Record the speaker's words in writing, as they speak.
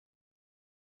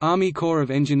Army Corps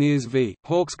of Engineers v.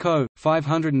 Hawks Co.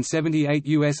 578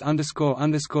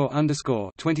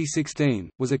 US___2016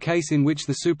 was a case in which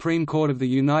the Supreme Court of the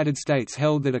United States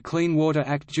held that a Clean Water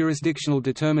Act jurisdictional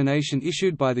determination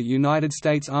issued by the United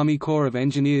States Army Corps of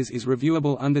Engineers is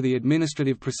reviewable under the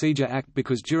Administrative Procedure Act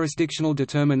because jurisdictional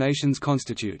determinations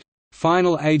constitute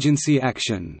final agency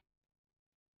action.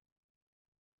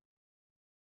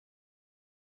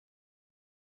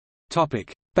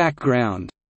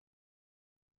 Background.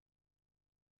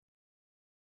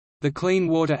 The Clean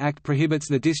Water Act prohibits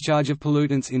the discharge of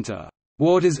pollutants into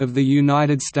waters of the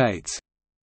United States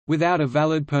without a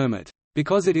valid permit.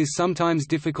 Because it is sometimes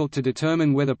difficult to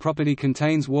determine whether property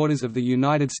contains waters of the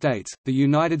United States, the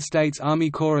United States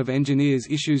Army Corps of Engineers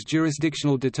issues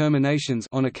jurisdictional determinations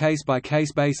on a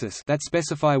case-by-case basis that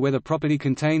specify whether property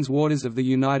contains waters of the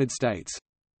United States.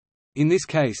 In this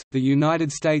case, the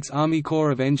United States Army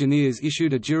Corps of Engineers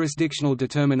issued a jurisdictional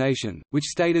determination, which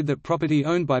stated that property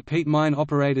owned by peat mine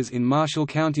operators in Marshall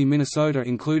County, Minnesota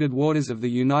included waters of the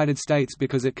United States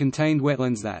because it contained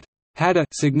wetlands that had a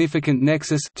significant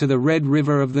nexus to the Red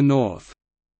River of the North.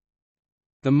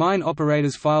 The mine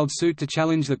operators filed suit to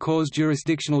challenge the Corps'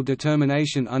 jurisdictional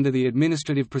determination under the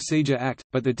Administrative Procedure Act,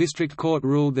 but the district court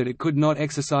ruled that it could not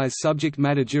exercise subject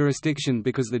matter jurisdiction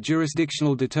because the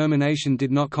jurisdictional determination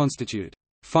did not constitute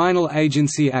final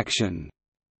agency action.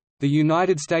 The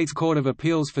United States Court of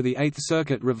Appeals for the Eighth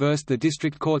Circuit reversed the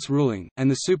district court's ruling,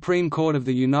 and the Supreme Court of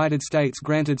the United States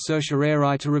granted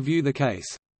certiorari to review the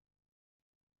case.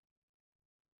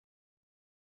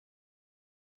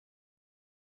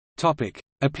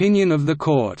 Opinion of the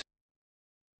Court.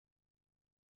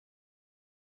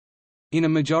 In a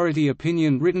majority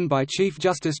opinion written by Chief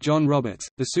Justice John Roberts,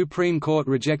 the Supreme Court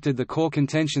rejected the core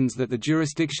contentions that the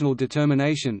jurisdictional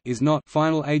determination is not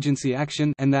final agency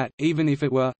action and that, even if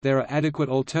it were, there are adequate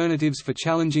alternatives for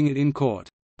challenging it in court.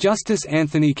 Justice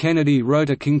Anthony Kennedy wrote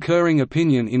a concurring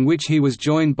opinion in which he was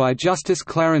joined by Justice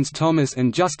Clarence Thomas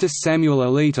and Justice Samuel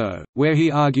Alito, where he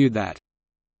argued that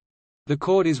the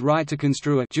Court is right to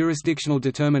construe a jurisdictional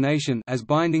determination as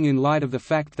binding in light of the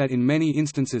fact that in many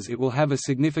instances it will have a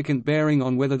significant bearing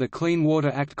on whether the Clean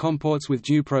Water Act comports with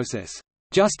due process.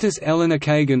 Justice Eleanor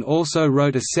Kagan also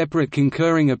wrote a separate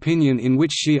concurring opinion in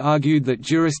which she argued that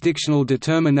jurisdictional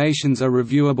determinations are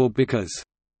reviewable because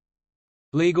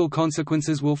legal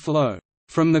consequences will flow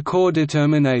from the core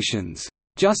determinations.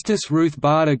 Justice Ruth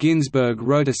Bader Ginsburg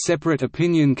wrote a separate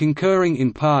opinion concurring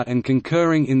in part and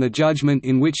concurring in the judgment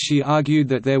in which she argued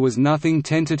that there was nothing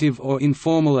tentative or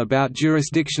informal about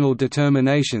jurisdictional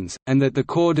determinations, and that the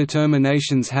core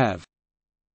determinations have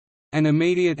an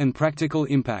immediate and practical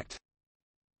impact.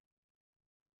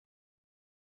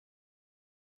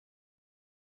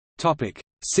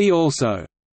 See also: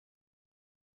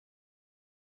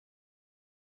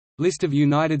 List of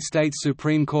United States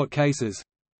Supreme Court cases,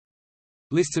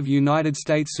 Lists of United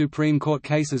States Supreme Court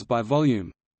cases by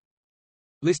volume,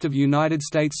 List of United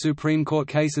States Supreme Court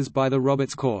cases by the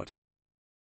Roberts Court.